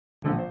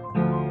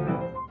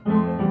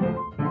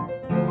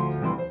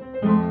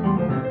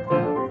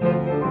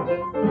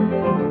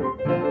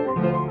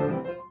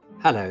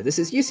Hello, this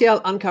is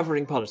UCL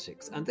Uncovering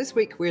Politics, and this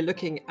week we're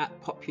looking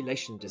at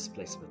population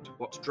displacement,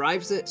 what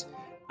drives it,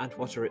 and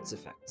what are its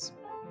effects.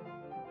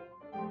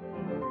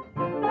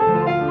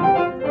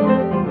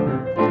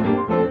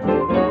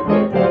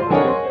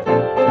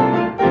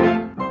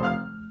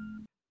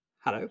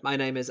 Hello, my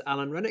name is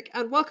Alan Rennick,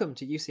 and welcome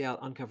to UCL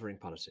Uncovering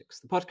Politics,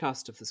 the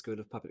podcast of the School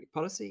of Public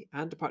Policy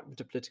and Department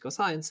of Political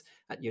Science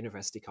at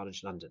University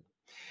College London.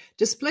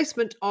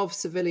 Displacement of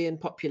civilian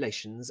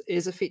populations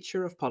is a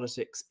feature of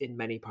politics in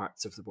many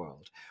parts of the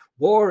world.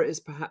 War is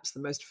perhaps the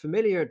most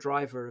familiar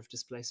driver of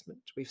displacement.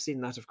 We've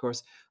seen that, of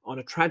course, on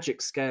a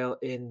tragic scale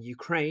in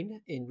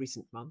Ukraine in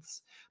recent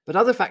months. But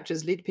other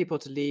factors lead people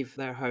to leave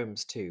their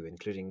homes too,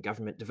 including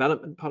government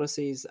development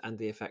policies and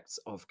the effects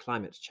of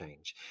climate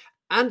change.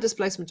 And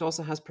displacement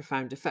also has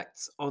profound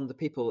effects on the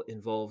people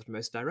involved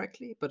most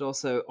directly, but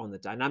also on the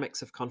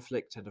dynamics of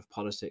conflict and of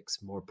politics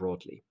more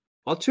broadly.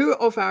 While two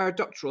of our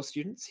doctoral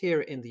students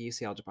here in the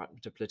UCL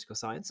Department of Political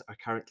Science are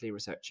currently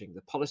researching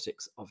the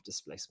politics of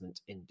displacement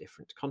in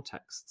different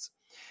contexts.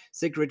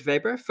 Sigrid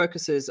Weber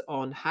focuses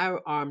on how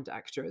armed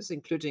actors,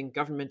 including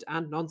government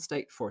and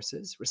non-state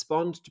forces,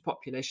 respond to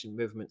population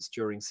movements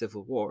during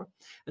civil war,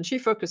 and she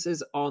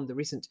focuses on the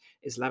recent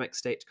Islamic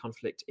State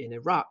conflict in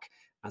Iraq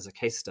as a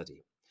case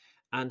study.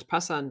 And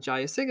Pasan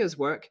Jayasinghe's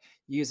work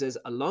uses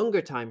a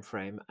longer time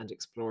frame and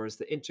explores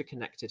the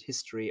interconnected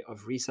history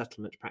of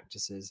resettlement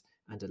practices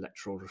and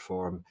electoral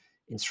reform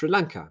in Sri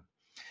Lanka.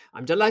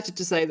 I'm delighted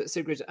to say that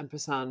Sigrid and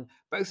Pasan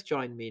both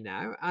join me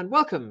now, and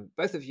welcome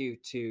both of you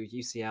to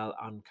UCL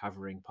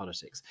Uncovering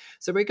Politics.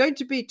 So we're going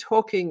to be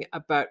talking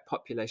about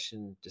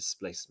population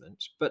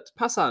displacement, but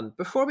Pasan,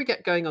 before we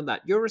get going on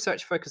that, your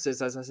research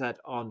focuses, as I said,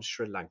 on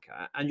Sri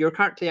Lanka, and you're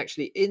currently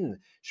actually in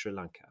Sri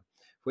Lanka,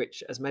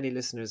 which, as many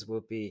listeners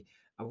will be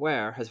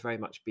aware, has very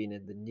much been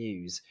in the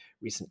news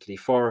recently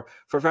for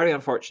very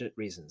unfortunate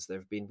reasons. There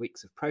have been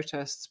weeks of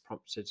protests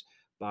prompted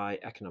by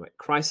economic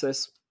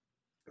crisis.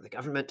 The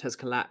government has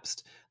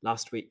collapsed.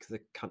 Last week, the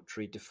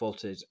country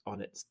defaulted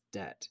on its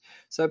debt.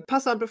 So,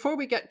 Pasan, before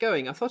we get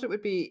going, I thought it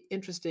would be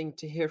interesting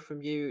to hear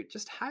from you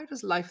just how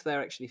does life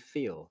there actually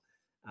feel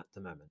at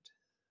the moment?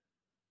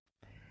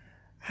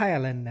 Hi,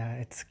 Alan.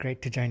 It's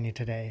great to join you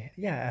today.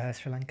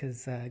 Sri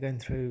Lanka's going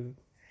through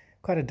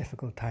quite a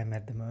difficult time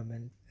at the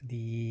moment.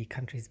 The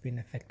country's been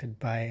affected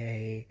by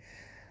a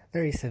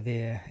very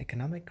severe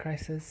economic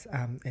crisis.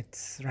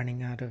 It's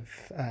running out of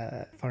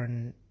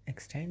foreign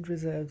exchange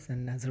reserves,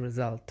 and as a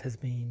result has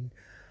been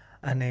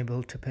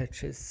unable to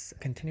purchase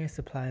continuous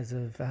supplies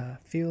of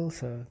fuel,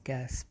 so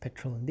gas,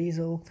 petrol and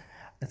diesel,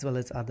 as well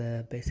as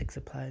other basic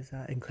supplies,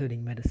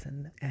 including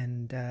medicine.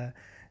 And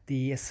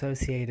the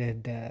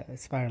associated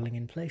spiraling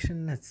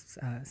inflation has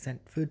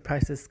sent food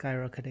prices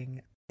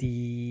skyrocketing.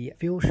 The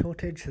fuel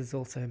shortage has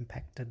also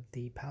impacted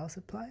the power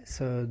supply.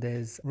 So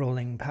there's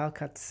rolling power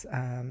cuts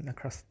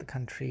across the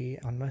country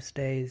on most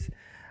days.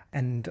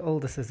 And all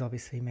this is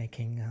obviously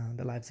making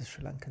the lives of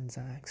Sri Lankans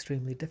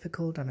extremely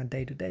difficult on a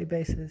day-to-day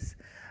basis.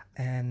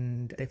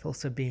 And they've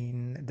also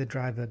been the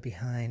driver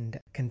behind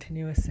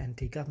continuous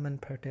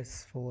anti-government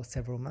protests for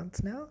several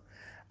months now.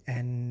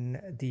 And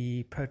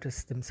the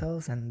protests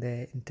themselves and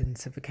their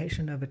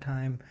intensification over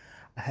time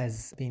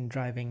has been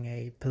driving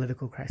a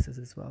political crisis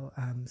as well.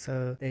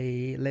 So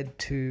they led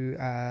to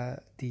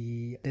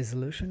the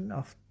dissolution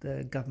of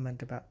the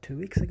government about 2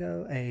 weeks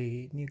ago.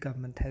 A new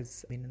government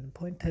has been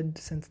appointed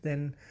since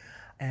then.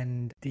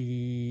 And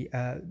the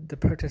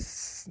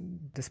protests,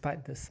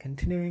 despite this,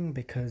 continuing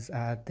because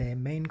their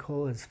main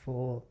call is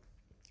for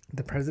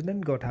the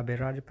president, Gotabaya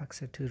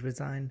Rajapaksa, to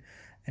resign,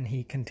 and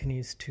he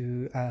continues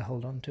to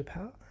hold on to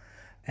power.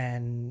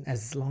 And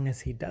as long as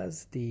he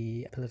does,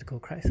 the political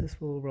crisis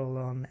will roll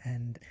on,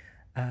 and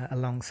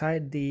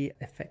alongside the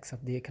effects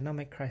of the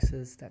economic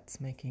crisis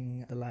that's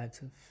making the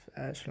lives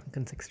of Sri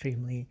Lankans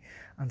extremely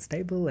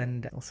unstable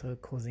and also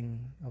causing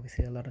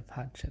obviously a lot of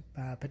hardship,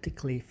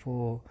 particularly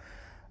for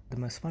the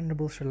most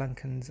vulnerable Sri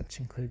Lankans,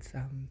 which includes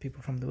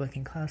people from the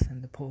working class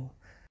and the poor.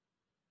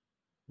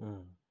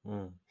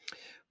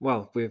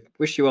 Well, we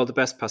wish you all the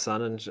best,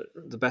 Pasan, and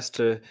the best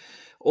to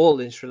all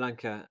in Sri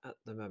Lanka at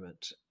the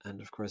moment. And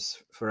of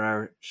course, for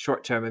our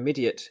short-term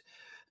immediate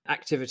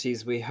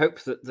activities, we hope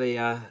that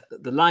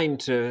the line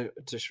to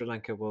Sri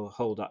Lanka will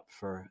hold up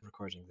for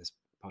recording this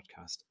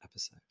podcast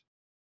episode.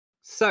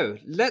 So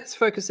let's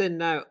focus in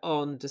now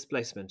on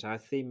displacement, our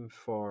theme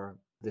for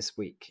this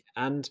week.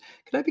 And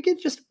can I begin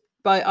just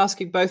by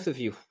asking both of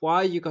you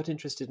why you got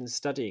interested in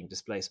studying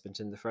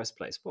displacement in the first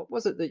place? What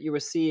was it that you were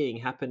seeing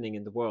happening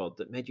in the world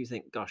that made you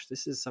think, gosh,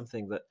 this is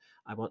something that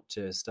I want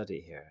to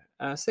study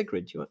here?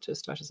 Sigrid, do you want to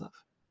start us off?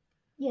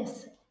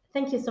 Yes,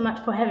 thank you so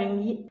much for having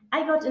me.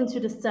 I got into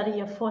the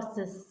study of forced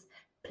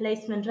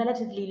displacement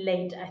relatively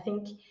late, I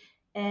think.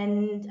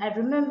 And I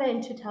remember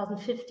in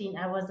 2015,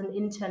 I was an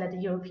intern at the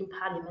European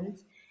Parliament.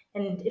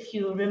 And if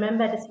you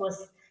remember, this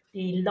was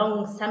the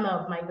long summer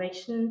of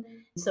migration.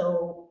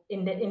 So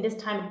in this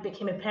time, it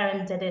became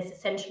apparent that there's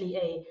essentially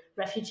a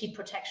refugee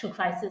protection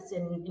crisis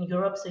in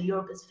Europe. So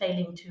Europe is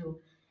failing to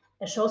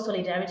show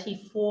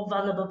solidarity for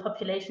vulnerable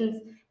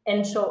populations.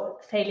 and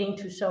failing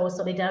to show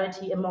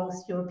solidarity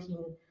amongst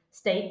European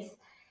states.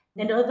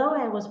 And although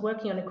I was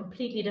working on a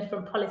completely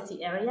different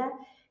policy area,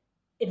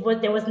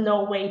 there was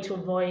no way to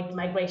avoid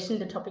migration,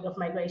 the topic of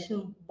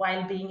migration,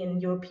 while being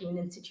in European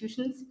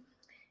institutions.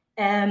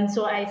 And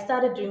so I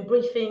started doing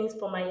briefings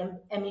for my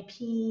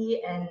MEP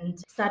and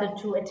started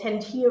to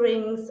attend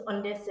hearings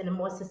on this in a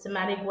more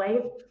systematic way.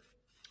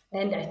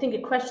 And I think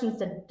the questions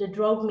that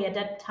drove me at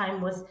that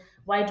time was,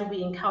 why do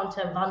we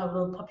encounter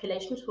vulnerable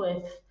populations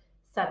with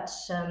such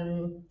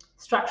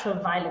structural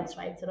violence,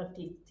 right? Sort of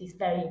these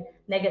very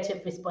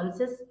negative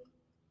responses.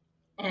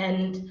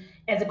 And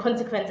as a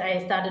consequence,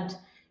 I started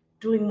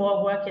doing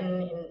more work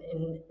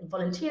in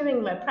volunteering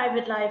in my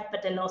private life,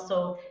 but then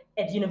also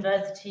at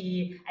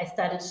university, I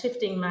started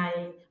shifting my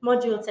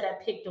modules that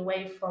I picked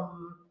away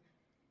from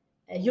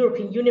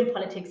European Union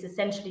politics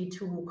essentially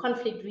to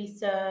conflict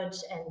research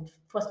and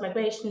forced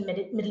migration,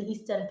 Middle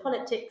Eastern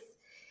politics.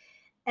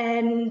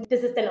 And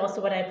this is then also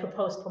what I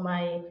proposed for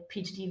my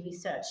PhD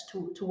research,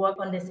 to work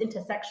on this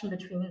intersection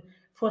between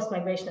forced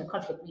migration and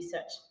conflict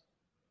research.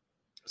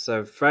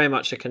 So very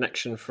much a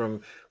connection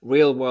from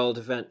real world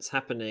events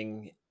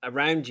happening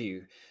around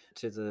you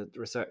to the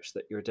research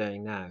that you're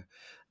doing now.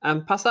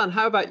 Passan,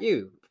 how about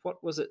you?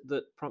 What was it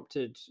that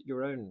prompted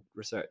your own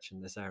research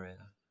in this area?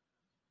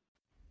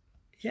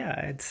 Yeah,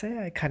 I'd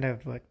say I kind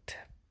of worked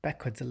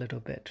backwards a little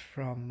bit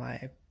from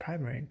my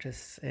primary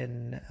interests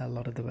in a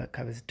lot of the work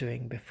I was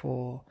doing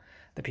before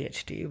the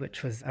PhD,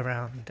 which was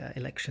around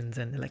elections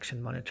and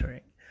election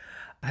monitoring.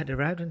 I had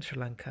arrived in Sri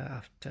Lanka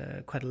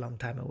after quite a long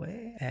time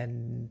away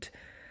and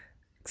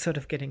sort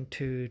of getting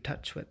to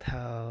touch with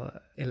how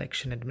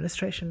election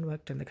administration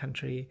worked in the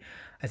country,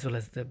 as well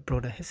as the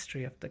broader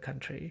history of the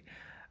country.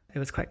 It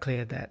was quite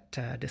clear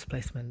that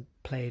displacement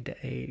played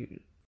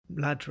a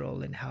large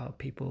role in how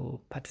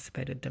people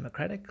participated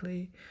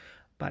democratically,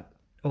 but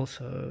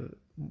also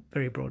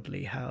very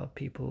broadly how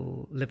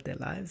people lived their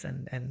lives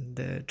and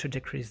the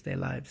trajectories their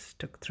lives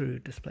took through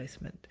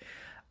displacement,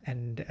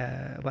 and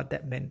what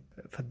that meant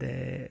for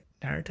their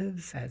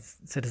narratives as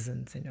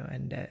citizens,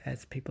 and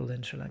as people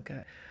in Sri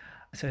Lanka.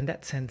 So in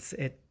that sense,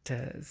 it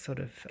sort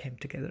of came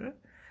together.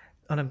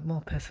 On a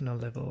more personal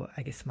level,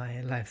 I guess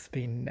my life's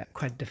been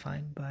quite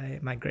defined by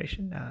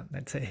migration,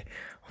 I'd say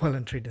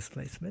voluntary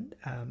displacement,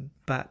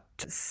 but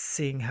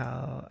seeing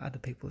how other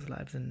people's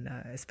lives, and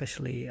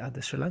especially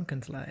other Sri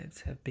Lankans'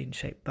 lives, have been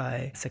shaped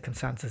by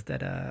circumstances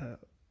that are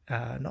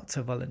not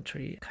so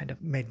voluntary, kind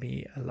of made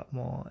me a lot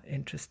more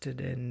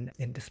interested in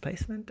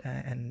displacement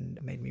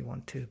and made me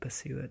want to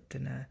pursue it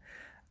in a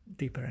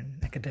deeper and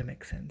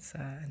academic sense.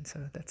 And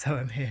so that's how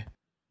I'm here.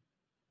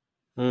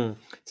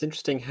 It's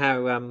interesting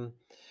how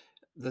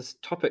the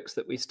topics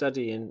that we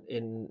study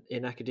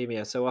in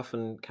academia so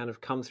often kind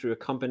of come through a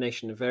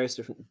combination of various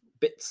different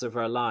bits of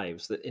our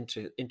lives that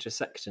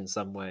intersect in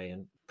some way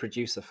and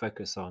produce a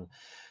focus on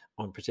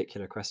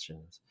particular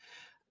questions.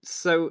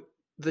 So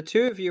the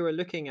two of you are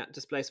looking at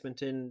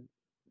displacement in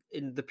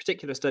the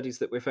particular studies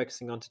that we're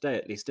focusing on today,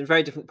 at least, in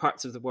very different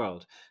parts of the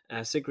world.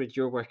 Sigrid,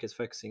 your work is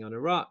focusing on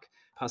Iraq.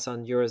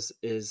 Passan, yours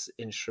is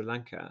in Sri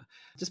Lanka.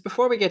 Just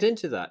before we get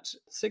into that,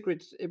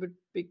 Sigrid, it would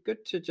be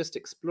good to just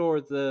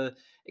explore the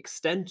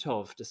extent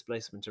of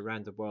displacement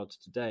around the world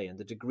today and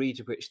the degree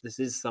to which this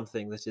is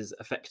something that is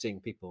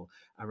affecting people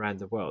around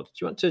the world.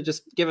 Do you want to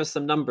just give us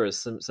some numbers,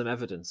 some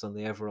evidence on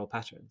the overall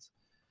patterns?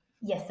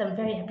 Yes, I'm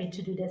very happy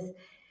to do this.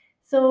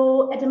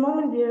 So at the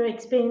moment, we are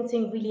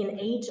experiencing really an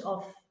age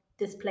of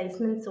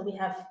displacement. So we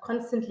have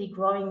constantly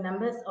growing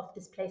numbers of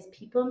displaced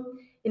people.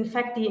 In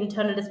fact, the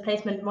Internal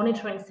Displacement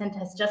Monitoring Center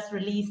has just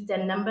released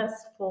their numbers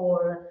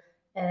for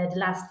the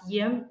last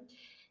year.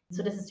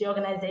 So this is the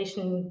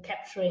organization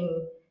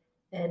capturing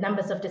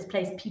numbers of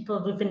displaced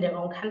people within their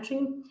own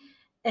country.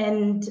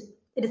 And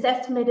it is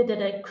estimated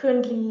that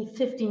currently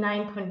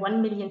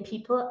 59.1 million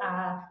people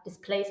are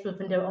displaced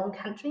within their own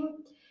country.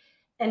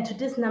 And to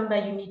this number,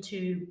 you need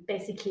to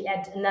basically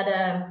add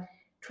another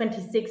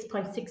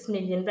 26.6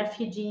 million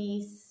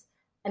refugees,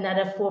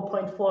 another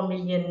 4.4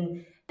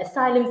 million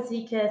asylum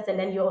seekers, and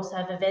then you also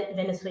have a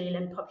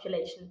Venezuelan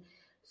population.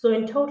 So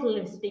in total,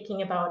 we're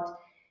speaking about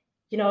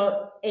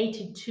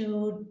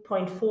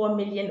 82.4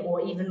 million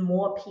or even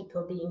more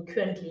people being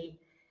currently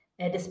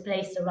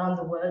displaced around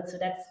the world. So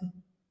that's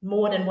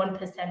more than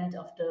 1%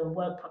 of the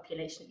world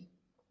population.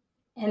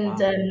 And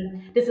wow.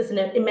 This is an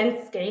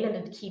immense scale, and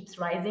it keeps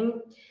rising.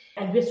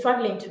 And we're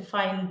struggling to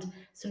find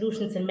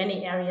solutions in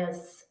many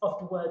areas of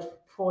the world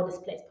for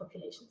displaced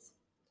populations.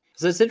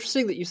 So it's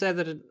interesting that you say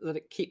that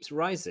it keeps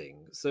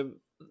rising. So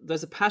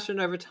there's a pattern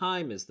over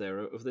time, is there,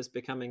 of this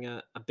becoming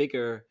a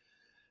bigger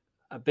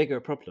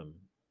problem?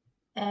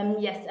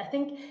 Yes, I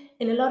think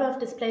in a lot of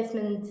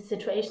displacement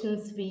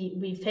situations,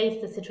 we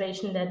face the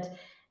situation that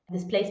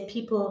displaced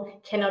people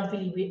cannot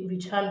really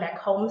return back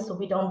home, so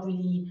we don't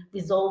really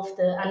resolve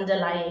the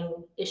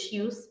underlying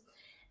issues.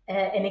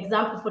 An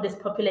example for this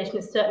population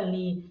is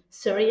certainly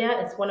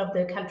Syria. It's one of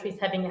the countries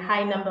having a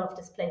high number of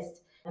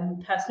displaced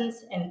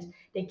persons, and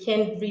they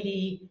can't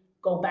really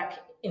go back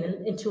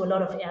into a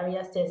lot of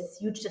areas. There's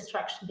huge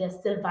destruction. There's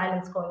still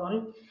violence going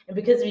on, and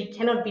because we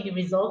cannot really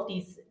resolve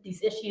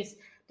these issues,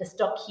 the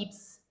stock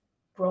keeps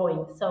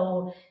growing.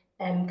 So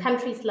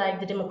countries like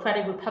the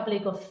Democratic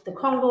Republic of the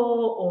Congo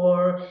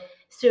or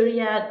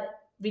Syria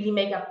really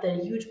make up the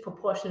huge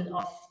proportion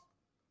of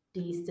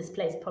these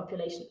displaced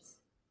populations.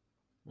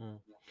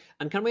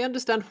 And can we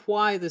understand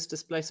why this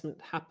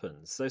displacement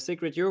happens? So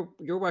Sigrid, your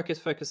work is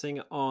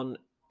focusing on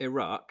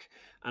Iraq,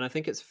 and I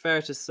think it's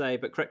fair to say,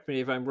 but correct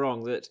me if I'm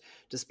wrong, that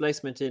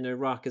displacement in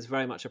Iraq is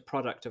very much a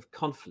product of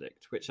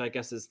conflict, which I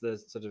guess is the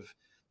sort of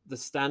the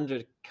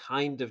standard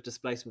kind of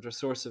displacement or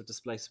source of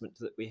displacement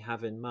that we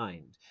have in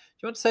mind. Do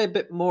you want to say a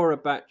bit more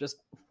about just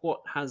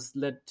what has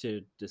led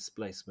to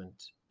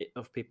displacement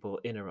of people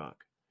in Iraq?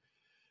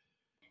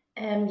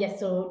 Yes,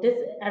 so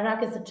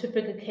Iraq is a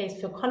typical case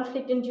for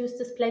conflict-induced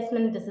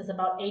displacement. This is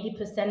about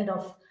 80%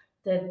 of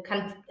the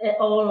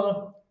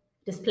all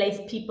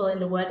displaced people in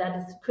the world that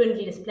is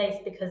currently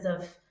displaced because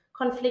of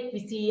conflict.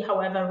 We see,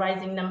 however,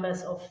 rising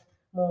numbers of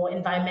more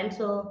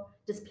environmental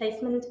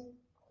displacement.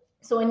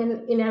 So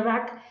in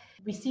Iraq,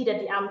 we see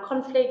that the armed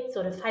conflict,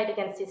 so the fight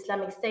against the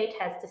Islamic State,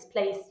 has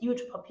displaced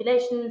huge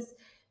populations.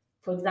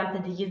 For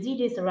example, the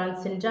Yazidis around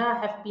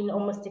Sinjar have been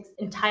almost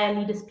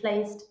entirely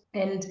displaced.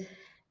 And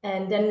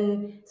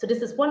then, so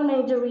this is one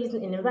major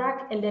reason in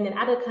Iraq. And then in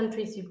other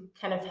countries, you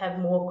kind of have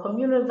more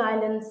communal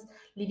violence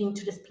leading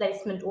to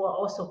displacement, or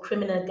also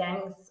criminal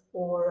gangs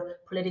or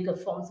political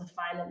forms of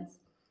violence.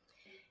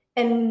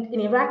 And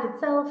in Iraq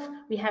itself,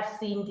 we have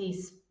seen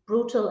these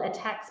brutal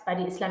attacks by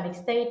the Islamic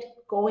State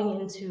going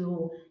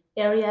into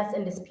areas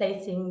and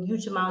displacing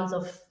huge amounts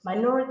of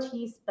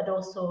minorities, but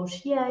also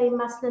Shia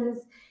Muslims.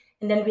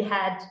 And then we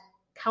had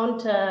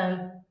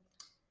counter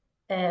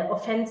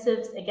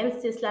offensives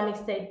against the Islamic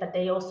State, but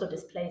they also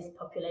displaced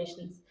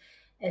populations.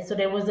 So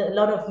there was a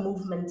lot of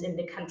movement in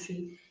the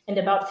country, and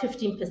about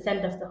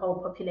 15% of the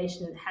whole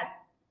population had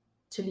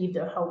to leave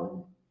their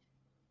home.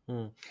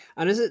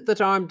 And is it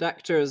that armed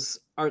actors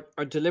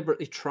are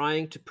deliberately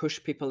trying to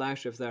push people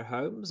out of their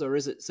homes, or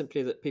is it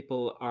simply that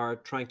people are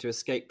trying to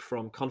escape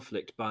from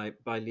conflict by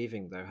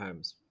leaving their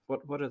homes?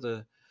 What are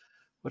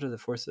the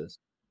forces?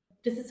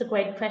 This is a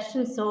great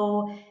question.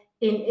 So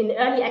in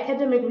early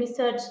academic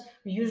research,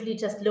 we usually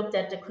just looked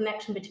at the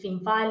connection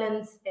between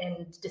violence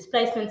and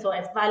displacement. So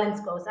as violence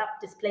goes up,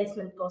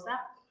 displacement goes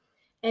up.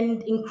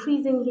 And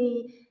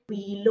increasingly,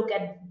 we look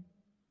at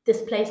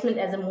displacement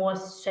as a more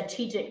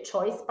strategic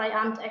choice by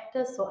armed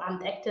actors. So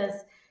armed actors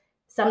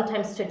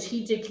sometimes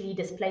strategically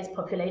displace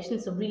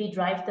populations, so really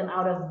drive them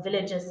out of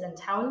villages and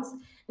towns.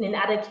 And in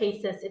other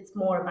cases, it's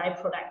more a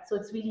byproduct. So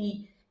it's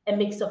really a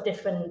mix of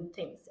different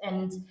things.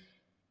 And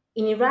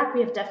in Iraq,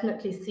 we have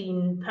definitely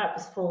seen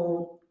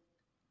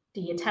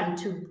the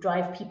attempt to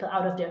drive people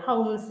out of their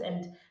homes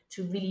and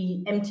to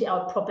really empty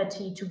out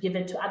property to give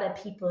it to other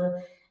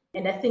people.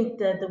 And I think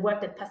the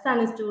work that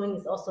Passan is doing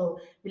is also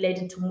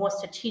related to more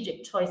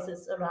strategic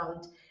choices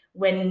around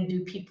when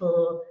do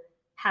people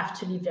have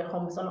to leave their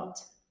homes or not.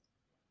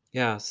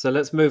 Yeah, so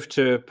let's move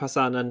to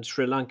Passan and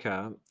Sri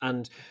Lanka.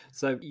 And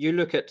so you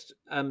look at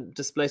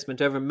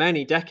displacement over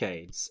many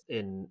decades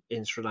in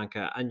Sri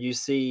Lanka, and you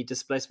see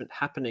displacement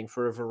happening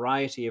for a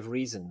variety of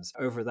reasons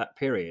over that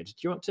period. Do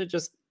you want to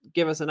just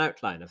give us an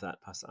outline of that,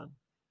 Passan?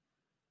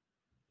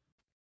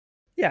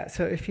 Yeah,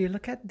 so if you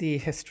look at the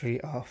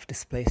history of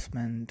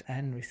displacement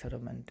and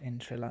resettlement in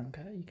Sri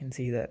Lanka, you can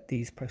see that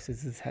these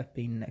processes have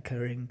been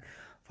occurring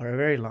for a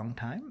very long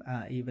time,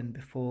 even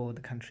before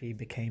the country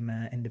became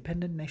an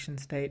independent nation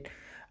state,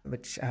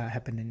 which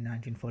happened in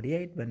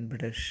 1948 when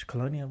British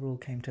colonial rule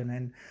came to an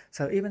end.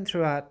 So even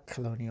throughout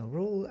colonial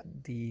rule,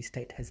 the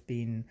state has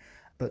been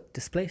both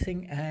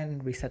displacing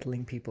and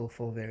resettling people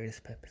for various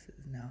purposes.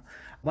 Now,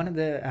 one of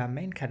the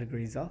main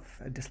categories of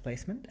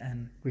displacement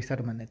and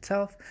resettlement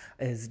itself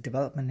is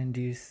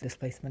development-induced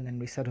displacement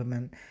and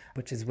resettlement,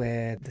 which is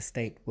where the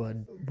state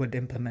would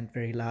implement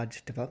very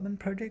large development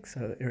projects,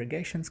 so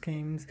irrigation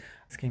schemes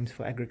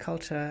for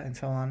agriculture, and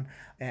so on.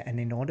 And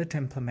in order to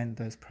implement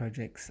those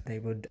projects, they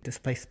would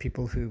displace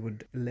people who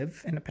would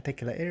live in a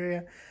particular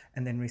area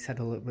and then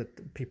resettle it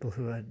with people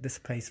who are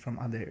displaced from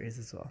other areas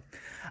as well.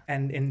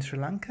 And in Sri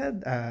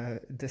Lanka,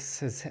 this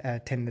has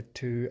tended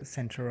to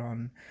center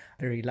on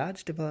very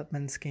large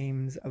development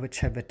schemes which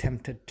have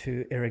attempted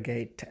to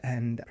irrigate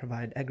and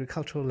provide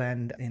agricultural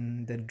land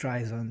in the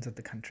dry zones of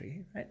the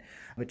country, right?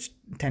 Which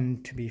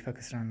tend to be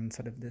focused on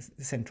sort of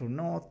the central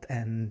north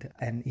and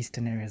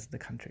eastern areas of the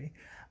country.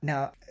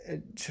 Now,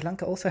 Sri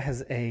Lanka also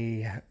has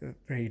a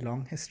very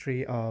long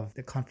history of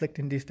the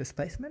conflict-induced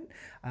displacement,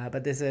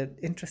 but there's an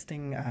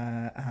interesting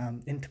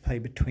interplay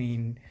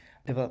between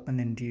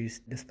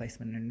development-induced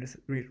displacement and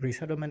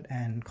resettlement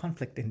and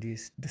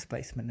conflict-induced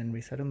displacement and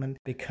resettlement,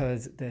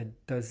 because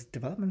those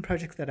development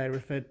projects that I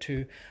referred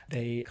to,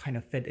 they kind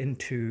of fed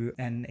into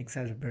and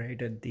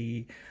exacerbated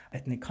the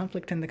ethnic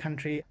conflict in the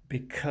country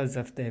because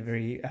of their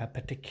very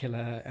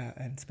particular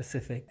and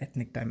specific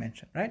ethnic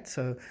dimension, right?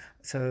 So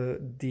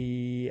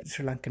the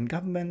Sri Lankan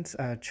government's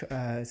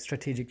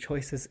strategic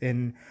choices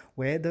in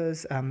where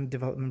those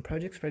development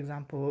projects, for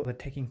example, were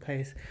taking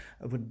place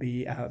would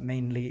be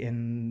mainly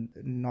in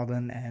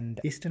northern and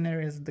eastern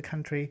areas of the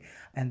country.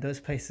 And those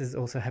places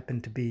also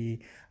happen to be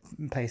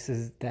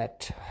places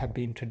that have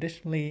been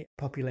traditionally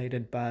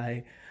populated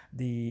by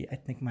the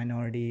ethnic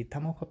minority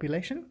Tamil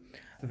population,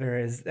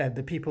 whereas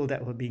the people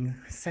that were being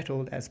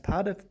settled as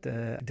part of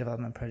the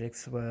development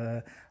projects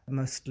were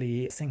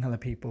mostly Sinhala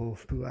people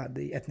who are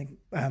the ethnic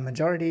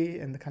majority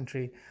in the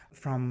country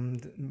from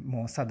the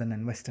more southern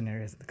and western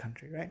areas of the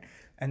country, right?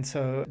 And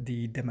so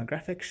the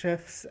demographic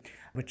shifts,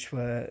 which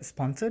were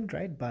sponsored,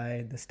 right,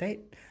 by the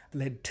state,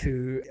 led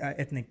to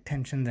ethnic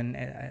tensions and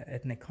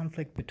ethnic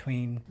conflict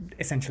between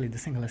essentially the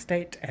Sinhala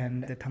state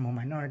and the Tamil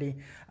minority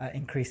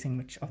increasing,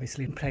 which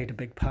obviously played a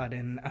big part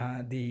in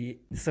the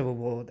civil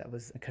war that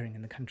was occurring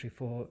in the country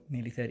for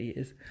nearly 30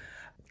 years.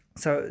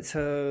 So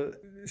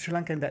Sri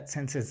Lanka in that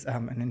sense is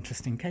an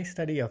interesting case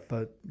study of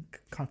both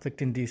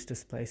conflict-induced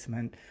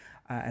displacement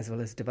as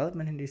well as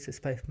development-induced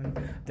displacement.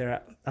 There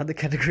are other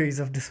categories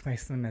of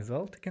displacement as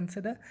well to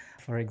consider.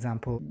 For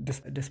example,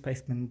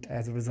 displacement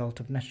as a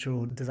result of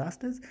natural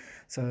disasters.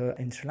 So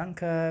in Sri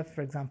Lanka,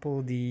 for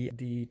example,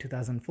 the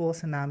 2004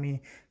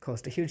 tsunami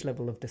caused a huge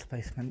level of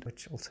displacement,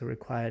 which also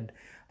required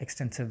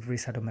extensive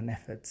resettlement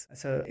efforts.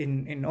 So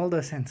in all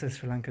those senses,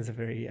 Sri Lanka is a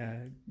very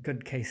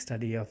good case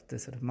study of the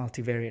sort of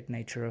multivariate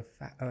nature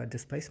of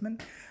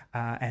displacement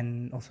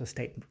and also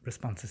state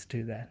responses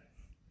to that.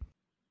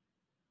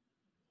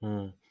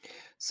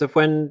 So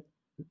when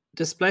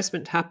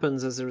displacement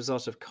happens as a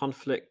result of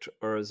conflict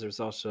or as a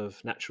result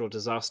of natural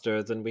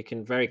disaster, then we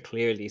can very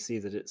clearly see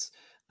that it's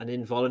an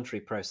involuntary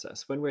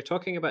process. When we're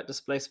talking about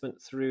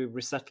displacement through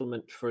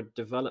resettlement for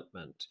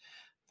development,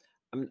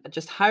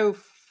 just how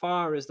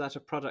far is that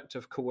a product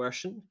of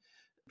coercion?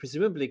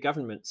 Presumably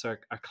governments are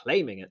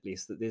claiming at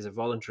least that these are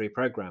voluntary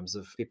programs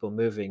of people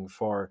moving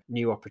for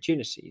new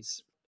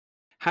opportunities.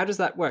 How does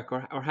that work,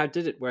 or how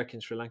did it work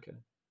in Sri Lanka?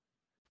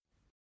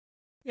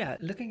 Yeah,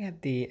 looking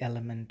at the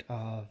element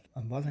of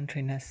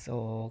voluntariness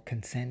or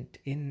consent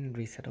in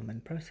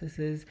resettlement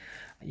processes,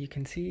 you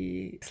can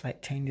see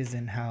slight changes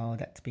in how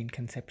that's been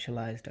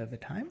conceptualized over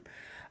time.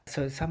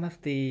 So some of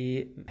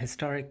the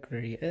historic,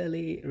 very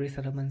early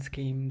resettlement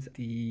schemes,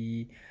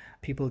 the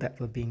people that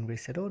were being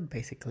resettled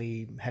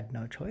basically had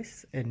no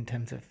choice in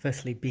terms of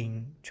firstly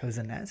being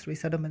chosen as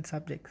resettlement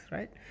subjects,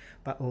 right?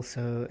 But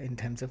also in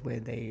terms of where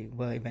they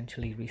were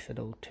eventually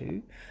resettled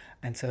to.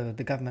 And so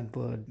the government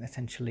would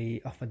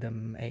essentially offer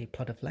them a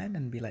plot of land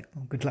and be like,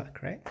 well, good luck,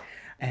 right?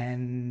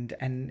 And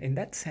in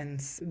that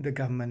sense, the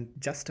government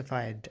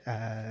justified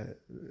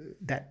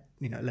that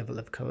level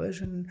of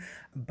coercion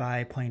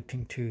by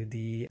pointing to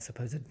the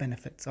supposed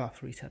benefits of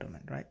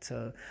resettlement, right?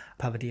 So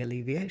poverty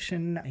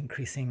alleviation,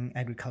 increasing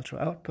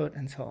agricultural output,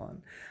 and so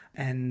on.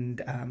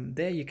 And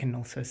there you can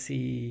also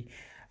see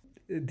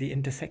the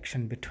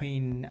intersection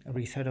between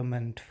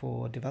resettlement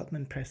for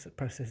development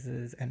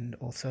processes and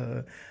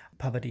also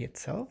poverty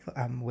itself,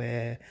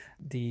 where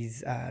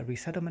these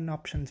resettlement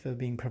options were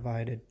being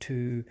provided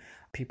to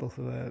people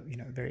who were,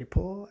 very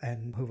poor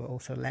and who were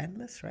also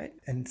landless, right?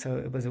 And so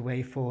it was a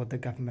way for the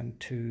government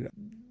to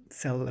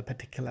sell a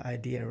particular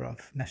idea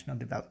of national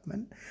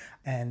development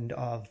and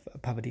of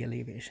poverty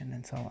alleviation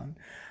and so on.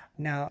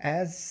 Now,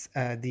 as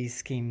these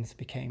schemes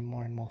became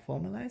more and more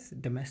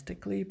formalized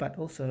domestically, but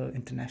also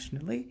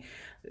internationally,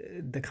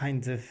 the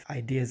kinds of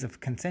ideas of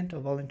consent or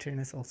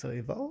voluntariness also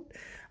evolved.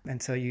 And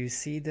so you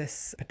see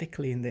this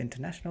particularly in the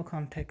international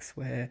context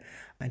where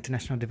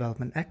international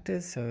development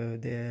actors, so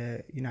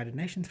the United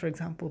Nations, for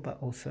example, but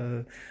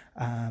also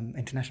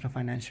international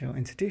financial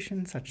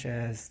institutions such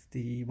as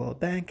the World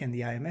Bank and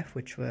the IMF,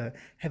 which were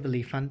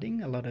heavily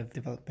funding a lot of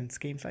development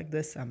schemes like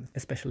this,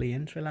 especially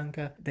in Sri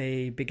Lanka,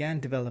 they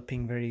began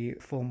developing very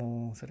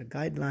formal sort of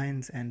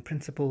guidelines and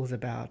principles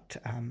about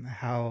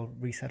how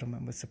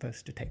resettlement was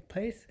supposed to take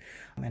place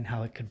and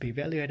how it could be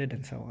evaluated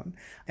and so on.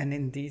 And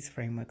in these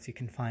frameworks, you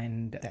can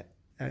find that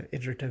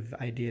iterative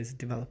ideas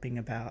developing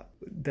about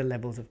the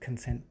levels of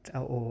consent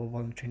or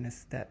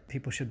voluntariness that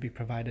people should be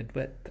provided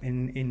with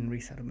in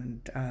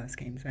resettlement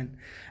schemes.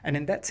 And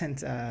in that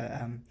sense,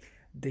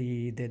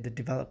 the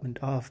development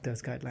of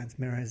those guidelines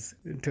mirrors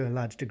to a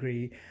large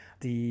degree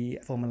the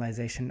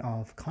formalization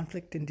of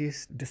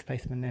conflict-induced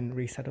displacement and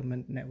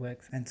resettlement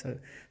networks. And so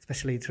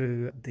especially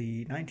through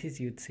the 90s,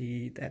 you'd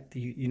see that the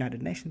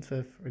United Nations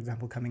were, for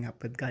example, coming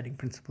up with guiding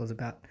principles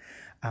about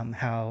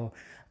how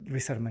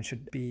resettlement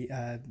should be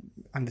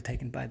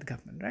undertaken by the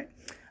government, right?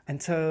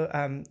 And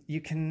so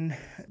you can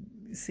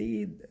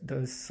see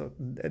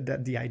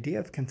the idea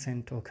of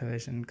consent or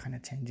coercion kind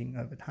of changing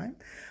over time,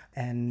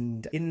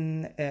 and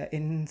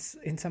in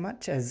so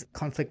much as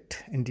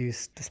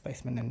conflict-induced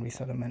displacement and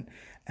resettlement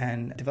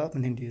and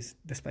development-induced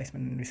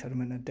displacement and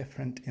resettlement are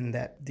different in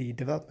that the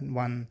development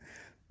one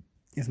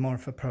is more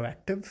of a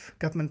proactive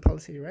government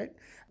policy, right,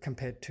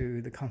 compared to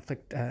the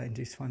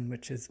conflict-induced one,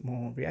 which is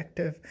more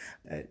reactive.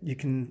 You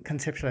can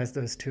conceptualize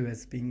those two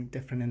as being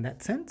different in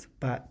that sense,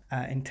 but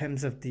in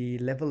terms of the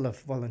level of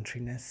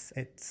voluntariness,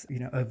 it's,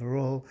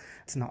 overall,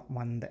 it's not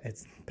one that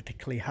is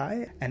particularly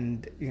high,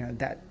 and,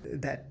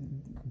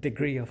 that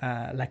degree of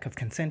lack of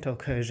consent or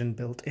coercion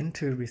built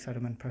into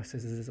resettlement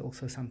processes is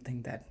also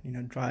something that,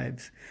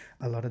 drives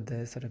a lot of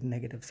the sort of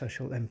negative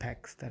social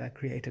impacts that are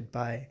created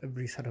by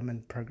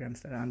resettlement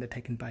programs that are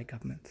undertaken by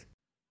governments.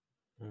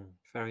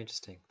 Very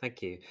interesting.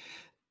 Thank you.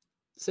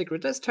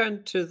 Sigrid, let's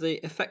turn to the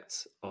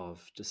effects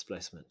of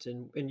displacement.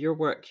 In your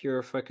work,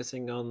 you're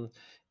focusing on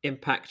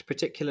impact,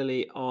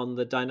 particularly on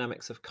the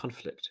dynamics of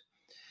conflict.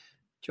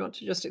 Do you want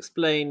to just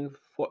explain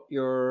what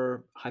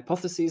your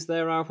hypotheses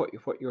there are, what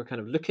you're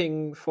kind of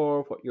looking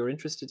for, what you're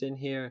interested in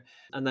here,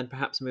 and then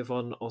perhaps move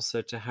on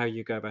also to how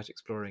you go about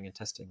exploring and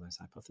testing those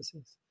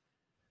hypotheses?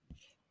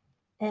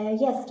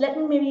 Yes, let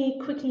me maybe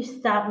quickly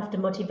start with the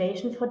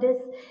motivation for this.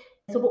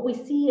 So what we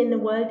see in the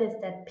world is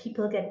that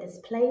people get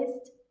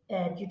displaced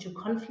due to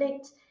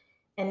conflict,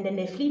 and then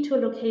they flee to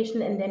a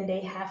location, and then they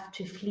have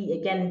to flee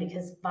again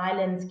because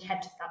violence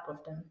catches up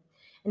with them.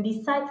 And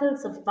these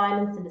cycles of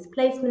violence and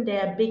displacement, they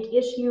are a big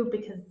issue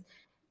because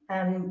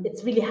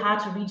it's really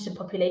hard to reach the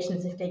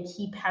populations if they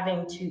keep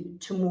having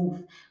to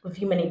move with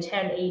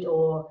humanitarian aid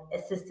or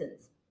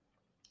assistance.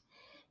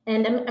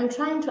 And I'm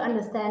trying to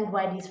understand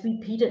why these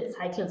repeated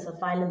cycles of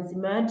violence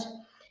emerge.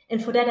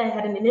 And for that, I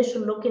had an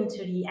initial look into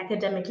the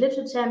academic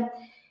literature,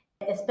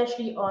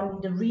 especially on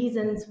the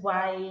reasons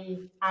why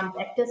armed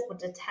actors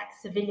would attack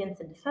civilians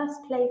in the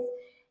first place.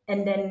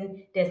 And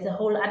then there's a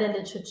whole other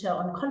literature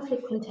on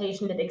conflict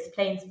contagion that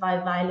explains why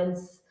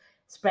violence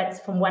spreads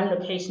from one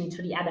location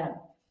to the other.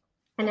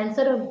 And I'm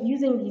sort of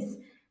using these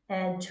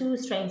two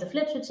strains of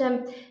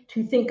literature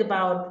to think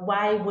about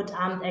why would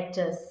armed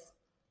actors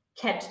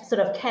catch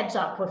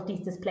up with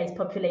these displaced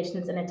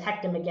populations and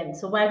attack them again.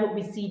 So why would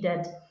we see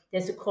that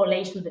there's a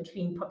correlation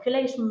between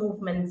population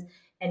movements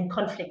and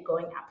conflict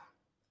going up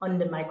on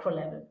the micro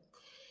level?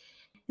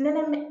 And then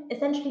I'm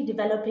essentially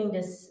developing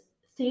this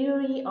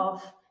theory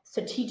of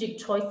strategic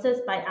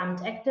choices by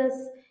armed actors,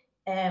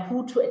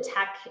 who to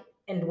attack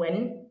and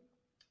when.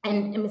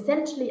 And I'm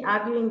essentially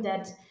arguing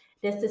that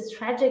there's this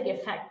tragic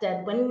effect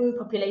that when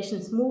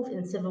populations move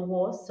in civil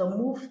wars, so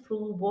move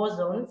through war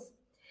zones,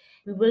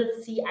 we will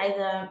see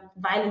either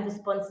violent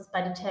responses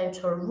by the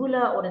territorial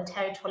ruler or the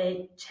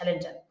territorial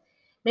challenger.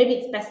 Maybe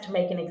it's best to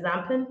make an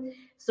example.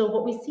 So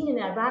what we see in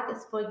Iraq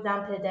is, for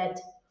example, that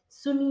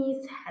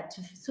Sunni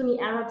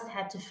Arabs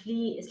had to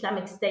flee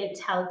Islamic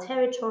State-held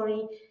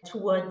territory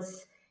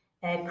towards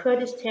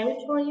Kurdish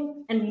territory.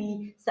 And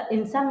we,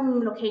 in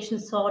some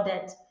locations, saw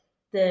that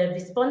the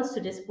response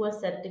to this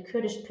was that the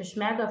Kurdish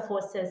Peshmerga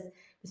forces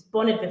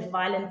responded with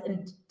violence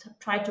and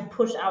tried to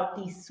push out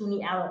these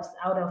Sunni Arabs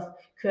out of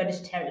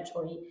Kurdish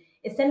territory,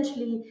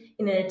 essentially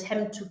in an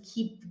attempt to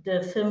keep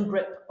the firm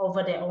grip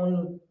over their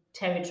own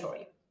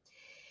territory.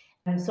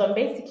 And so I'm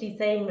basically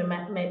saying,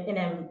 and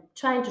I'm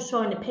trying to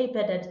show in the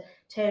paper that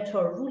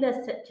territorial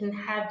rulers can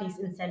have these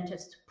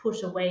incentives to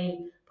push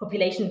away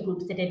population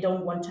groups that they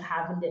don't want to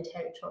have in their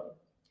territory.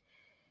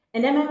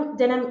 And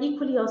then I'm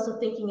equally also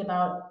thinking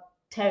about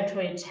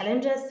territorial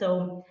challengers,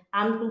 so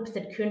armed groups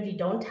that currently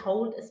don't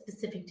hold a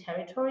specific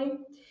territory.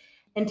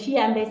 And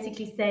here I'm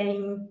basically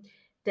saying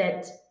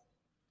that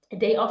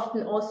they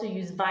often also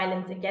use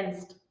violence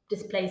against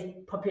displaced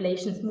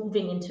populations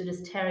moving into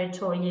this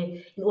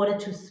territory in order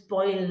to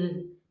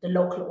spoil the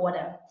local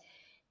order.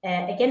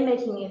 Again,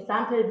 making an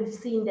example, we've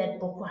seen that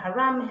Boko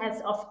Haram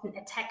has often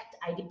attacked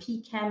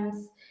IDP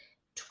camps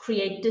to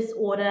create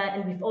disorder,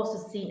 and we've also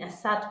seen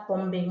Assad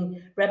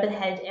bombing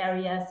rebel-held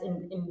areas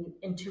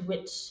into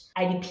which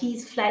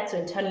IDPs fled, so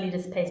internally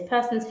displaced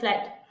persons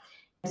fled.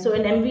 So,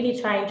 and I'm really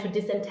trying to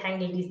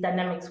disentangle these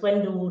dynamics.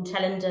 When do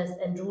challengers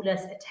and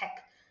rulers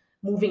attack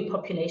moving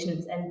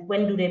populations, and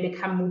when do they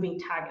become moving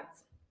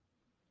targets?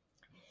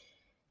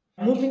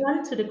 Moving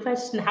on to the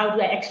question, how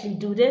do I actually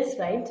do this,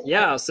 right?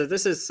 Yeah, so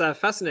this is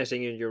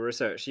fascinating in your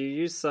research. You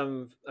use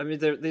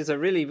these are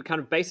really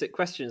kind of basic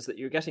questions that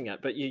you're getting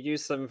at, but you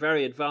use some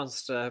very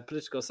advanced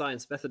political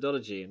science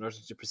methodology in order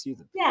to pursue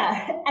them.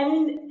 Yeah, I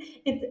mean,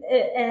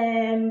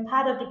 it's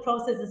part of the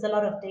process is a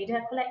lot of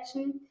data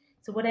collection.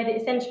 So what I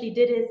essentially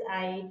did is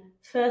I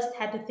first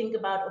had to think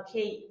about,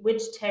 okay,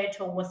 which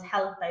territory was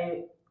held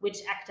by which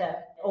actor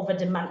over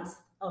the months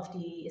of the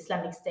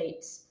Islamic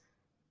State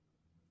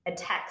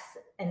attacks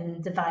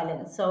and the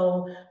violence.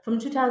 So from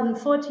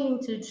 2014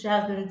 to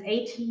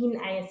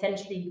 2018, I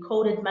essentially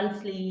coded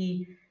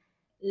monthly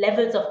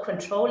levels of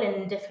control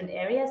in different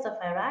areas of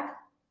Iraq.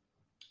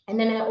 And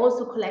then I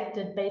also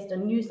collected, based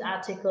on news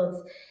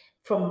articles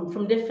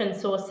from different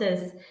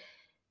sources,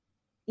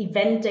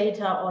 event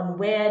data on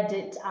where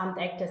did armed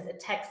actors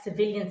attack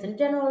civilians in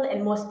general,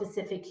 and more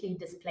specifically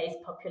displaced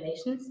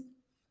populations.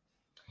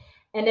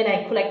 And then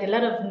I collect a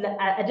lot of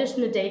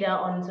additional data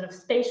on sort of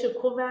spatial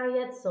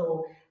covariates,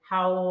 so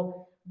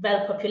how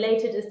well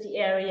populated is the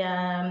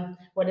area,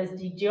 what is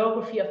the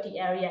geography of the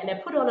area, and I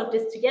put all of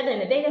this together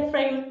in a data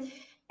frame,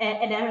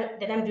 and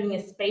then I'm doing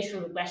a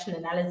spatial regression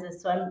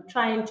analysis. So I'm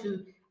trying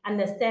to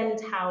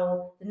understand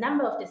how the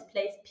number of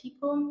displaced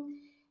people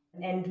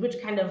and which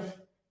kind of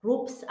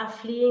groups are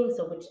fleeing,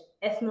 so which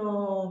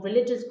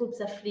ethno-religious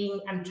groups are fleeing.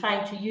 I'm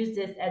trying to use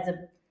this as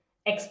an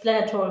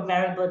explanatory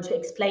variable to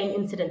explain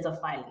incidents of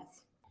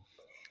violence.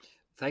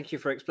 Thank you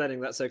for explaining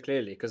that so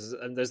clearly, because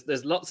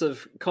there's lots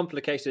of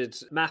complicated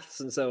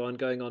maths and so on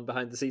going on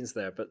behind the scenes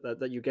there, but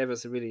that you gave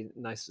us a really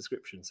nice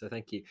description, so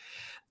thank you.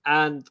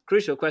 And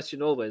crucial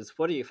question always,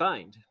 what do you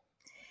find?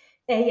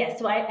 Yes,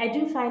 so I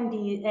do find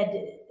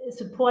the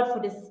support for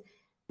this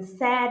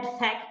sad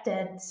fact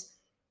that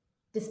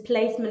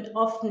displacement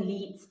often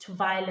leads to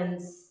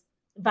violent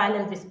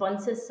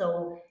responses.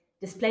 So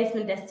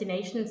displacement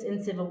destinations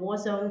in civil war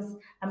zones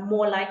are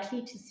more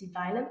likely to see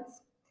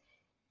violence.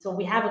 So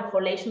we have a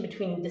correlation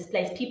between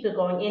displaced people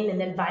going in and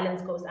then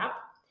violence goes up.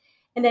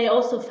 And I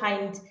also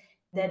find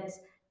that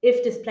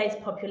if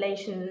displaced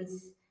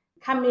populations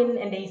come in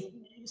and they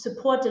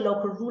support the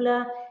local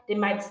ruler, they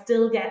might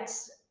still get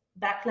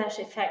backlash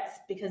effects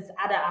because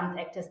other armed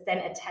actors then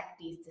attack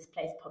these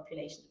displaced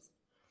populations.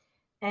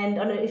 And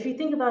if you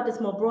think about this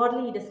more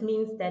broadly, this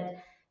means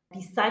that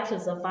these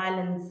cycles of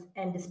violence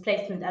and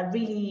displacement are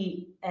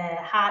really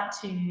hard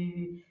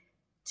to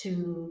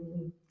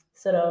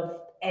sort of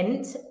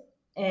end.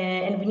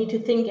 And we need to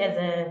think as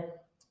a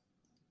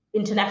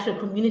international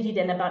community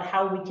then about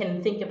how we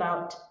can think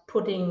about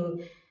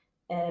putting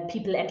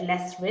people at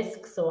less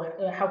risk. So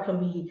how can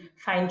we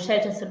find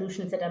shelter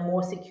solutions that are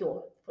more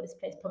secure for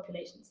displaced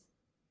populations?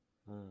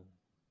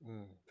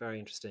 Very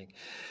interesting.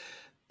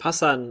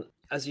 Passan,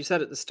 as you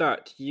said at the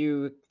start,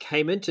 you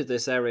came into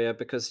this area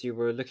because you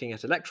were looking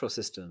at electoral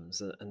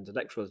systems and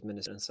electoral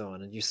administration and so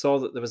on, and you saw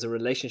that there was a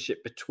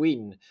relationship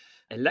between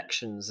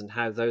elections and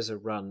how those are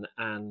run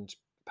and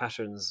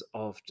patterns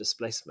of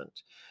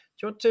displacement.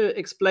 Do you want to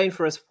explain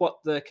for us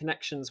what the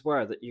connections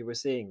were that you were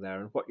seeing there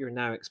and what you're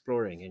now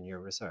exploring in your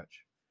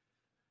research?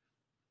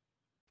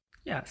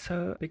 Yeah,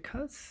 so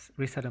because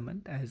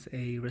resettlement as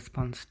a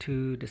response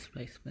to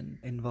displacement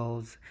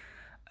involves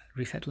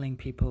resettling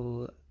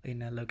people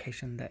in a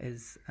location that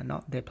is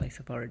not their place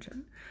of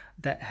origin,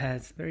 that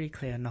has very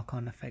clear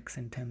knock-on effects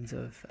in terms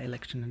of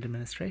election and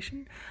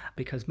administration,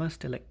 because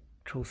most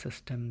electoral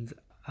systems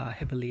are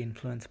heavily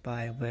influenced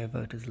by where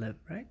voters live,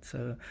 right?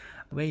 So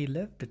where you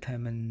live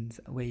determines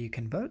where you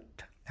can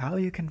vote, how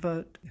you can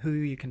vote, who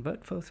you can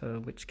vote for,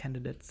 so which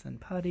candidates and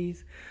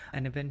parties,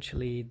 and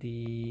eventually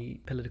the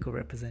political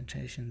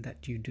representation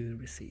that you do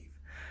receive.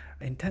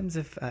 In terms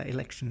of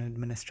election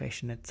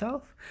administration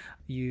itself,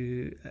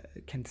 you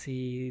can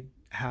see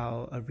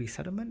how a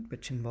resettlement,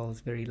 which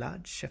involves very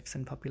large shifts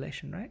in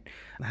population, right,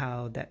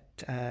 how that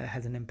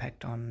has an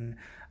impact on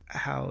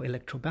how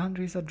electoral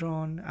boundaries are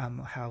drawn,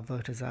 how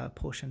voters are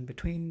apportioned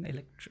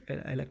between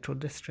electoral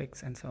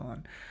districts, and so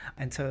on.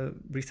 And so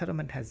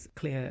resettlement has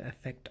clear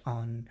effect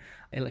on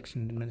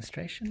election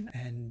administration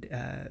and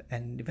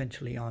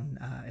eventually on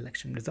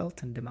election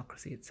results and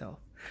democracy itself.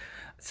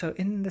 So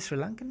in the Sri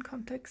Lankan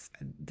context,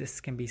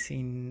 this can be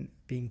seen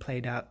being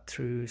played out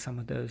through some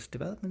of those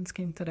development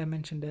schemes that I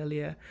mentioned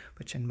earlier,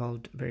 which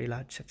involved very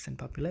large shifts in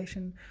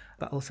population,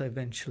 but also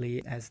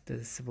eventually as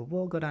the civil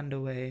war got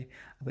underway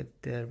with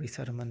the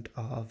resettlement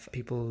of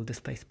people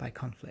displaced by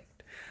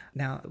conflict.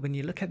 Now, when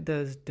you look at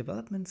those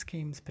development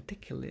schemes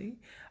particularly,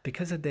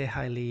 because of their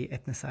highly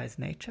ethnicized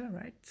nature,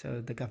 right?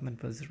 So the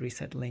government was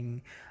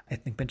resettling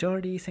ethnic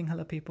majority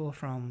Sinhala people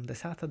from the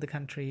south of the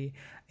country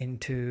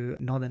into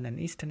northern and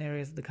eastern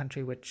areas of the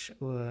country, which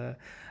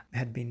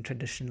had been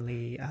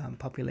traditionally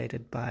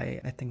populated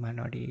by ethnic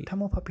minority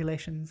Tamil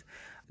populations.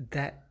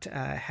 That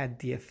had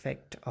the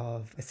effect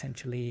of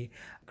essentially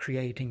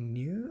creating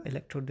new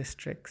electoral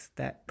districts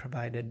that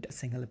provided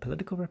Sinhala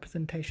political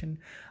representation,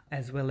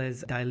 as well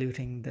as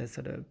diluting the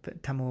sort of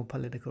Tamil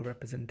political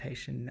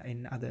representation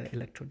in other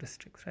electoral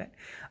districts, right?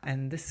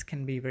 And this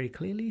can be very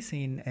clearly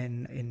seen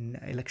in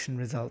election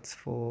results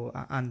for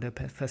under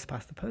first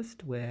past the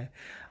post, where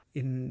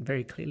in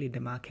very clearly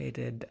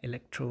demarcated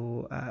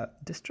electoral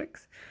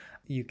districts,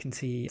 you can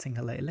see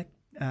Sinhala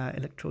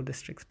electoral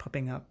districts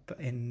popping up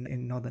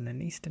in northern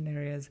and eastern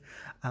areas,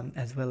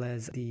 as well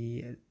as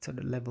the sort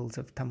of levels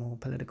of Tamil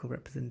political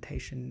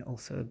representation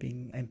also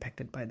being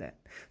impacted by that.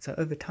 So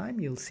over time,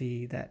 you'll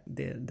see that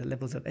the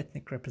levels of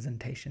ethnic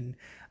representation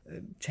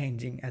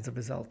changing as a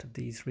result of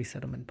these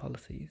resettlement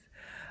policies.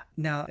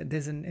 Now,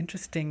 there's an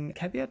interesting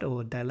caveat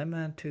or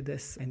dilemma to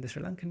this in the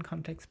Sri Lankan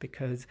context,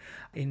 because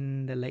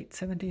in the late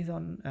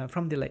 70s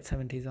from the late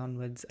 70s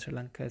onwards, Sri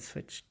Lanka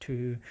switched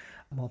to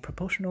a more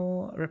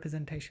proportional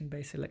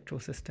representation-based electoral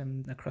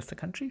system across the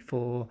country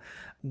for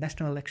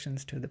national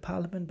elections to the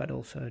parliament, but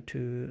also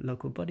to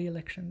local body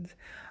elections.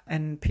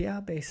 And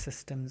PR-based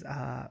systems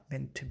are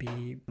meant to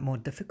be more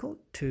difficult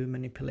to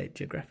manipulate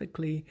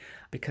geographically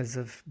because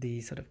of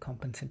the sort of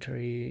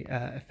compensatory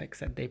effects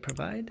that they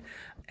provide.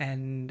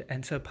 And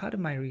so part of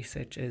my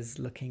research is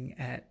looking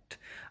at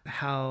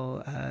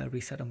how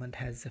resettlement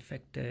has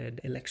affected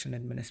election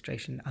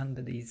administration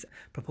under these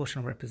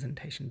proportional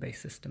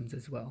representation-based systems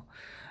as well,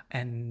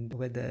 and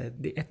whether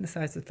the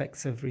ethnicized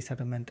effects of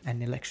resettlement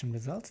and election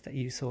results that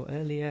you saw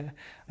earlier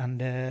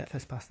under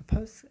first past the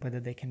post, whether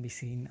they can be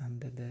seen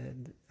under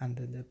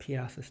the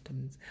PR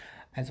systems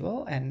as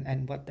well,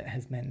 and what that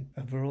has meant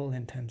overall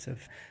in terms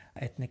of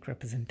ethnic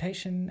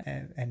representation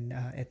and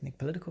ethnic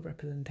political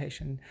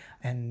representation,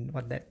 and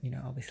what that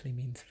obviously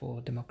means for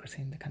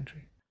democracy in the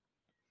country.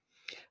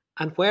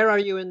 And where are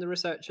you in the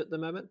research at the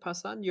moment,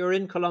 Pasan? You're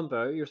in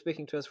Colombo. You're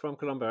speaking to us from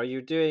Colombo. Are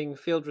you doing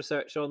field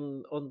research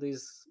on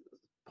these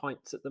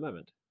points at the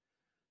moment?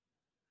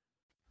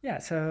 Yeah,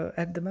 so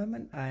at the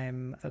moment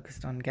I'm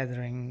focused on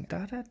gathering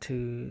data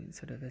to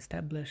sort of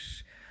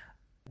establish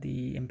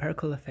the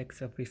empirical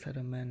effects of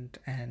resettlement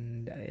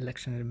and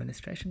election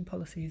administration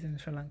policies in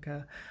Sri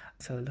Lanka.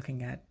 So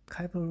looking at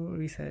archival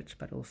research,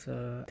 but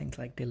also things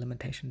like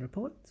delimitation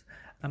reports.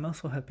 I'm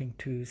also hoping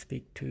to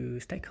speak to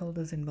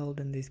stakeholders involved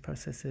in these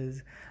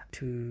processes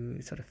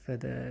to sort of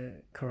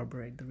further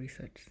corroborate the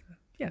research. So,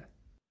 yeah.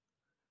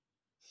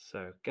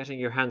 So getting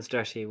your hands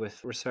dirty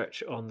with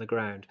research on the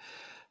ground.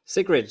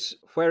 Sigrid,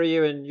 where are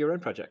you in your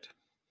own project?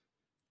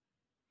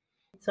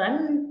 So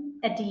I'm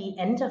at the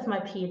end of my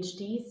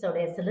PhD, so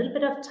there's a little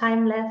bit of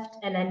time left,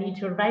 and I need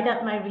to write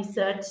up my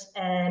research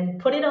and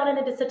put it all in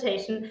a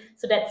dissertation.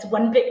 So that's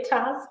one big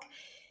task.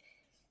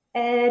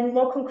 And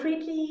more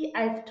concretely,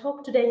 I've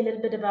talked today a little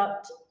bit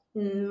about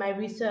my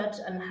research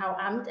on how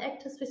armed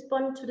actors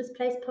respond to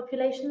displaced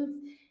populations.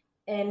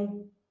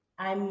 And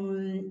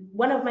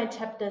one of my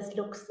chapters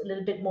looks a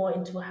little bit more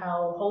into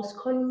how host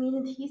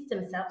communities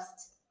themselves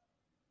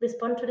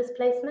respond to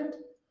displacement.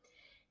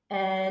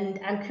 And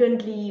I'm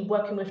currently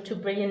working with two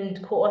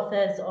brilliant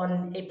co-authors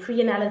on a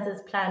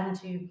pre-analysis plan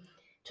to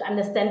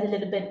understand a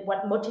little bit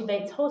what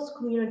motivates host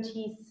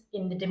communities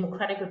in the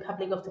Democratic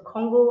Republic of the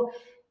Congo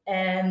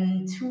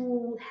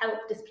to help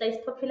displaced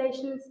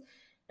populations,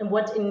 and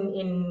what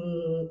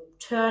in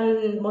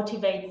turn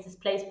motivates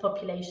displaced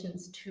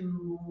populations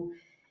to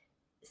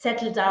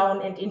settle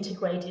down and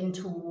integrate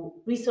into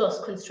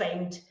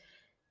resource-constrained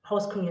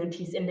host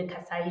communities in the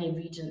Kasai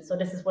region. So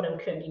this is what I'm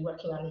currently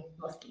working on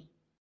mostly.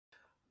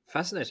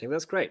 Fascinating.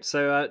 That's great.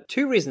 So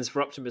two reasons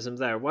for optimism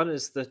there. One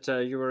is that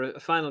you were a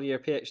final year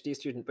PhD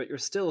student, but you're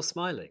still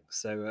smiling.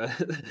 So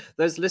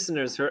those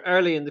listeners who are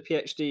early in the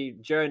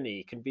PhD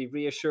journey can be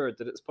reassured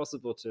that it's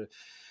possible to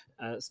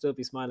still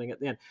be smiling at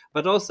the end.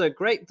 But also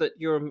great that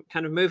you're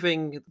kind of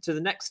moving to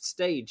the next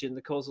stage in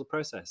the causal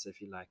process, if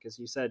you like. As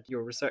you said,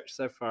 your research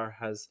so far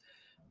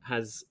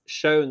has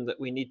shown that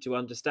we need to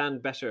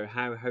understand better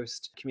how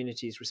host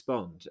communities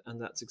respond.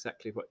 And that's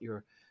exactly what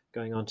you're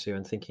going on to,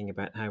 and thinking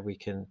about how we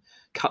can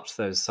cut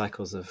those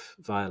cycles of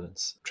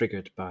violence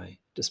triggered by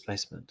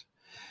displacement.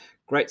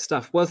 Great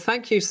stuff. Well,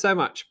 thank you so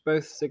much,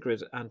 both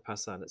Sigrid and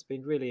Pasan. It's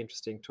been really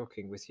interesting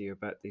talking with you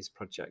about these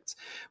projects.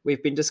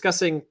 We've been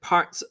discussing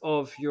parts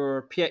of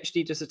your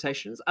PhD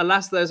dissertations.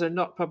 Alas, those are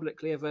not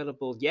publicly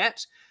available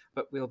yet,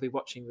 but we'll be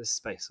watching this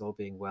space. All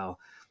being well,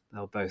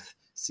 they'll both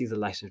see the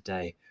light of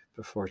day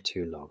before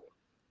too long.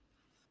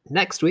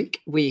 Next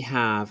week, we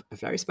have a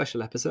very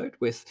special episode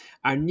with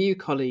our new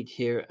colleague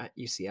here at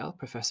UCL,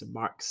 Professor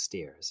Mark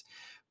Steers.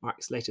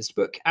 Mark's latest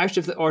book, Out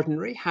of the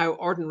Ordinary, How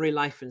Ordinary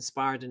Life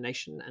Inspired a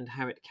Nation and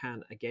How It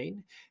Can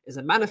Again, is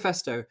a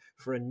manifesto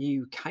for a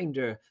new,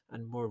 kinder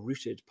and more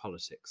rooted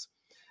politics.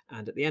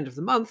 And at the end of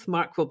the month,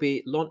 Mark will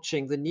be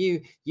launching the new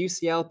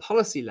UCL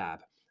Policy Lab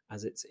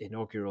as its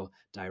inaugural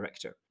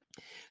director.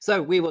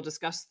 So we will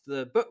discuss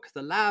the book,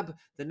 the lab,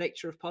 the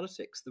nature of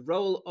politics, the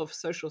role of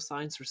social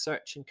science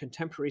research in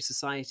contemporary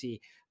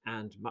society,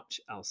 and much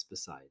else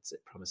besides.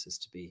 It promises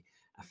to be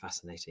a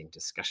fascinating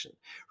discussion.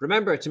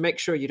 Remember to make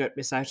sure you don't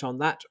miss out on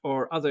that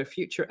or other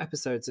future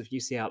episodes of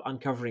UCL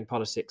Uncovering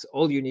Politics.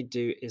 All you need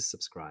to do is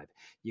subscribe.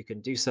 You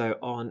can do so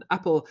on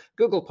Apple,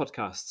 Google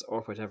Podcasts,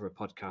 or whatever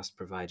podcast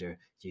provider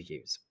you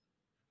use.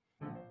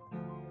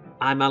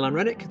 I'm Alan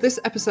Rennick. This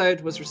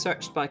episode was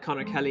researched by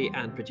Connor Kelly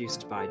and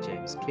produced by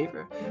James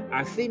Cleaver.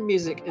 Our theme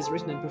music is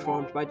written and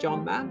performed by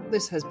John Mann.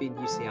 This has been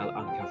UCL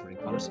Uncovering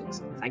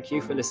Politics. Thank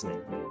you for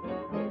listening.